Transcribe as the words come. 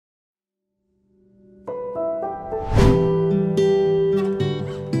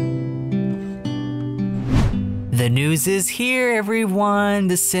The news is here, everyone.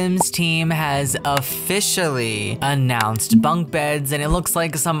 The Sims team has officially announced bunk beds, and it looks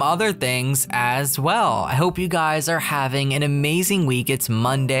like some other things as well. I hope you guys are having an amazing week. It's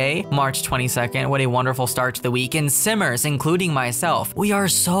Monday, March 22nd. What a wonderful start to the week. And Simmers, including myself, we are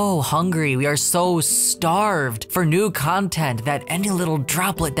so hungry. We are so starved for new content that any little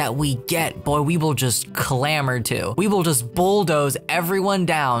droplet that we get, boy, we will just clamor to. We will just bulldoze everyone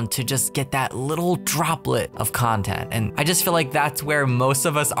down to just get that little droplet of content. And I just feel like that's where most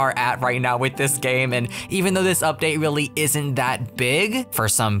of us are at right now with this game. And even though this update really isn't that big for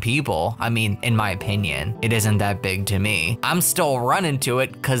some people, I mean, in my opinion, it isn't that big to me. I'm still running to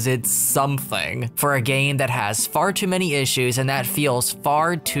it because it's something for a game that has far too many issues and that feels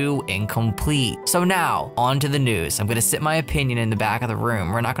far too incomplete. So now, on to the news. I'm gonna sit my opinion in the back of the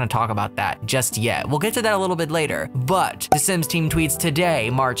room. We're not gonna talk about that just yet. We'll get to that a little bit later. But the Sims team tweets today,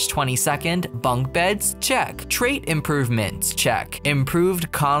 March 22nd, bunk beds, check. Trait improvements, check.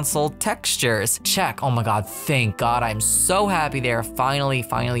 Improved console textures, check. Oh my God, thank God. I'm so happy they're finally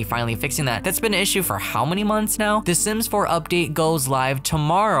fixing that. That's been an issue for how many months now? The Sims 4 update goes live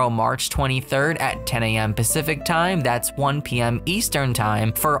tomorrow, March 23rd at 10 a.m. Pacific time. That's 1 p.m. Eastern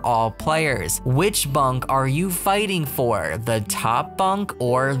time for all players. Which bunk are you fighting for? The top bunk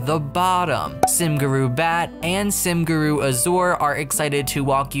or the bottom? SimGuru Bat and SimGuru Azure are excited to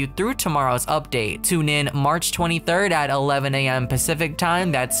walk you through tomorrow's update. Tune in March 23rd at 11 a.m. Pacific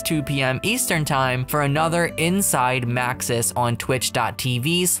time, that's 2 p.m. Eastern time, for another Inside Maxis on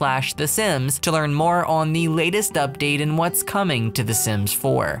twitch.tv/The Sims to learn more on the latest update and what's coming to The Sims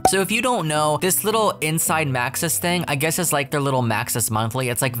 4. So if you don't know, this little Inside Maxis thing, I guess it's like their little Maxis Monthly.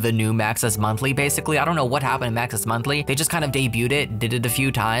 It's like the new Maxis Monthly, basically. I don't know what happened in Maxis Monthly. They just kind of debuted it, did it a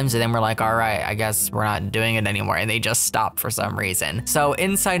few times, and then we're like, all right, I guess we're not doing it anymore, and they just stopped for some reason. So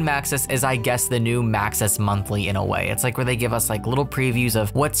Inside Maxis is, I guess, the new Maxis Monthly in a way. It's like where they give us like little previews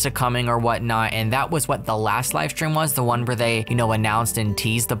of what's to coming or whatnot, and that was what the last live stream was, the one where they, you know, announced and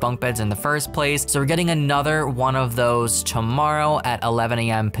teased the bunk beds in the first place. So we're getting another one of those tomorrow at 11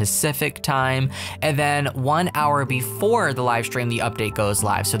 a.m. Pacific time, and then 1 hour before the live stream, the update goes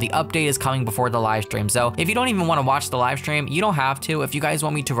live. So the update is coming before the live stream. So if you don't even want to watch the live stream, you don't have to. If you guys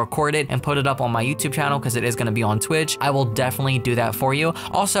want me to record it and put it up on my YouTube channel, because it is going to be on Twitch, I will definitely do that for you.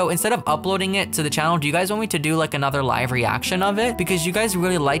 Also, instead of uploading it to the channel, do you guys want me to do like another live reaction of it? Because you guys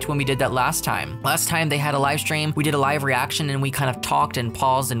really liked when we did that last time. Last time they had a live stream, we did a live reaction and we kind of talked and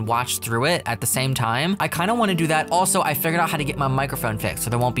paused and watched through it at the same time. I kind of want to do that. Also, I figured out how to get my microphone fixed so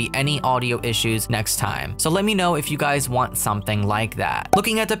there won't be any audio issues next time. So let me know if you guys want something like that.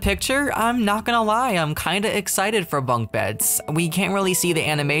 Looking at the picture, I'm not gonna lie, I'm kind of excited for bunk beds. We can't really see the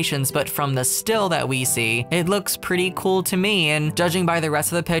animations, but from the still that we see, it looks pretty cool to me. And judging by the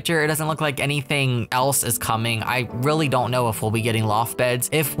rest of the picture, it doesn't look like anything else is coming. I really don't know if we'll be getting loft beds.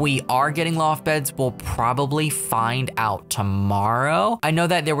 If we are getting loft beds, we'll probably find out tomorrow. I know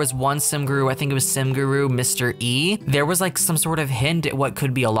that there was one SimGuru, I think it was SimGuru Mr. E. There was like some sort of hint at what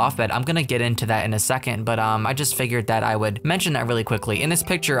could be a loft bed. I'm gonna get into that in a second, but I just figured that I would mention that really quickly. In this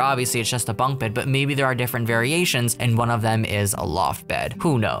picture, obviously it's just a bunk bed, but maybe there are different variations and one of them is a loft bed.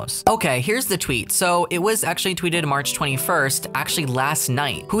 Who knows? Okay, here's the tweet. So it was actually tweeted March 21st, actually last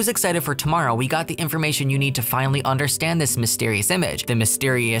night. Who's excited for tomorrow? We got the information you need to finally understand this mysterious image. The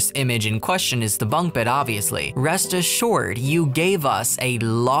mysterious image in question is the bunk bed, obviously. Rest assured, you gave us a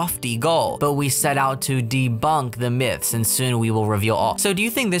lofty goal, but we set out to debunk the myths and soon we will reveal all. So do you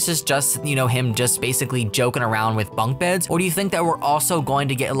think this is just, you know, him just basically joking around with bunk beds? Or do you think that we're also going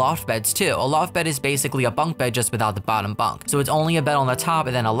to get loft beds too? A loft bed is basically a bunk bed just without the bottom bunk. So it's only a bed on the top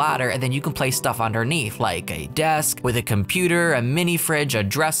and then a ladder, and then you can place stuff underneath like a desk with a computer, a mini fridge, a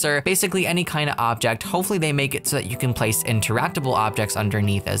dresser, basically any kind of object. Hopefully they make it so that you can place interactable objects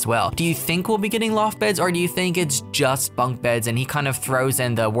underneath as well. Do you think we'll be getting loft beds, or do you think it's just bunk beds and he kind of throws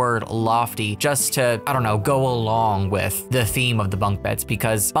in the word lofty just to, I don't know, go along with the theme of the bunk beds?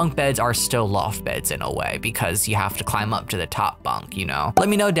 Because bunk beds are still loft beds in a way, because you have to climb up to the top bunk, you know? Let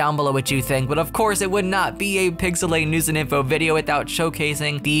me know down below what you think, but of course it would not be a Pixelade news and info video without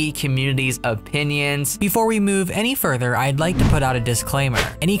showcasing the community's opinions. Before we move any further, I'd like to put out a disclaimer.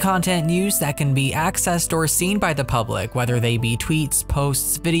 Any content used that can be accessed or seen by the public, whether they be tweets,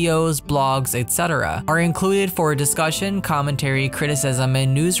 posts, videos, blogs, etc., are included for discussion, commentary, criticism,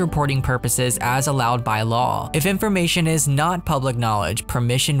 and news reporting purposes as allowed by law. If information is not public knowledge,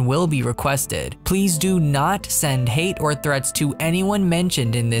 permission will be requested. Please do not send hate or threats to anyone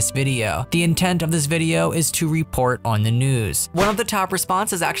mentioned in this video. The intent of this video is to report on the news. One of the top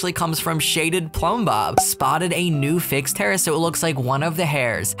responses actually comes from Shaded Plum Bob. Spotted a new fixed hair, so it looks like one of the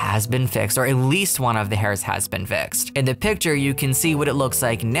hairs has been fixed, or at least one one of the hairs has been fixed. In the picture, you can see what it looks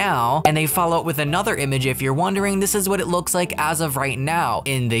like now, and they follow it with another image if you're wondering. This is what it looks like as of right now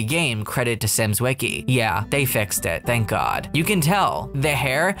in the game. Credit to Sims Wiki. Yeah, they fixed it, thank God. You can tell the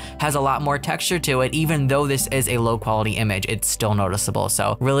hair has a lot more texture to it. Even though this is a low quality image, it's still noticeable.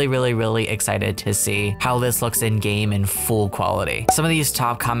 So really excited to see how this looks in game in full quality. Some of these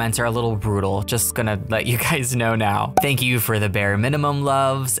top comments are a little brutal, just gonna let you guys know now. Thank you for the bare minimum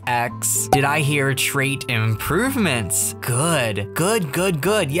loves, X. Did I hear trait improvements? Good.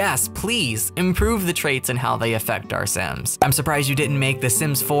 Yes, please improve the traits and how they affect our Sims. I'm surprised you didn't make the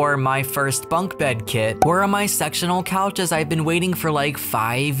Sims 4 my first bunk bed kit. Where are my sectional couches? I've been waiting for like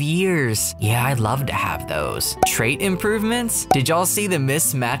 5 years. Yeah, I'd love to have those. Trait improvements? Did y'all see the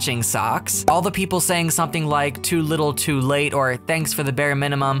mismatching socks? All the people saying something like too little too late or thanks for the bare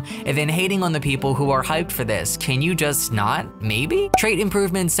minimum, and then hating on the people who are hyped for this. Can you just not? Maybe? Trait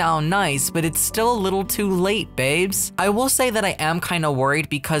improvements sound nice, but it's still a little too late, babes. I will say that I am kind of worried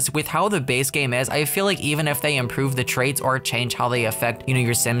because with how the base game is, I feel like even if they improve the traits or change how they affect, you know,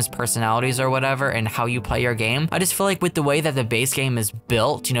 your Sims personalities or whatever and how you play your game, I just feel like with the way that the base game is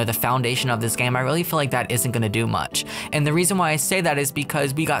built, you know, the foundation of this game, I really feel like that isn't gonna do much. And the reason why I say that is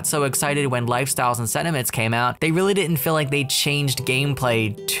because we got so excited when Lifestyles and Sentiments came out. They really didn't feel like they changed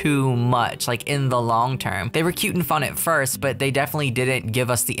gameplay too much, like in the long term. They were cute and fun at first, but they definitely didn't give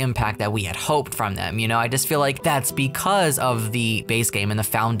us the impact that we had hoped from them. You know, I just feel like that's because of the base game and the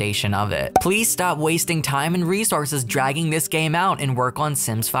foundation of it. Please stop wasting time and resources dragging this game out and work on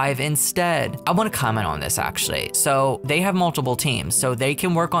Sims 5 instead. I want to comment on this actually. So they have multiple teams, so they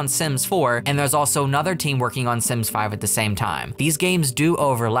can work on Sims 4, and there's also another team working on Sims 5 at the same time. These games do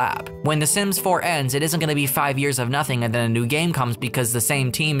overlap. When the Sims 4 ends, it isn't going to be 5 years of nothing and then a new game comes because the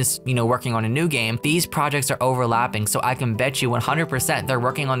same team is, you know, working on a new game. These projects are overlapping, so I can bet you 100% they're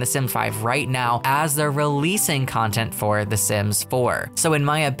working on the Sims 5 right now as they're releasing content for the Sims 4. So in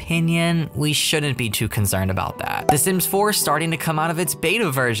my opinion, we shouldn't be too concerned about that. The Sims 4 is starting to come out of its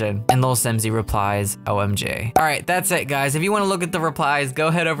beta version. And Lil Simsy replies, OMG. All right, that's it guys. If you want to look at the replies, go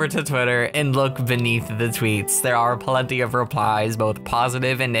head over to Twitter and look beneath the tweets. There are plenty of replies, both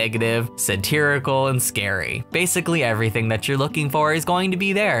positive and negative, satirical and scary. Basically everything that you're looking for is going to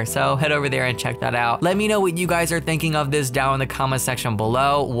be there. So head over there and check that out. Let me know what you guys are thinking of this down in the comment section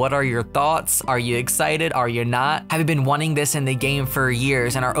below. What are your thoughts? Are you excited? Are you not? Have you been wanting this in the game for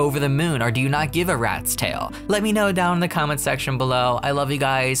years and are over the moon, or do you not give a rat's tail? Let me know down in the comment section below. I love you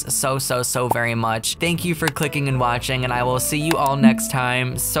guys so very much. Thank you for clicking and watching, and I will see you all next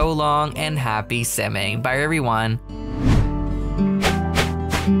time. So long and happy simming. Bye everyone.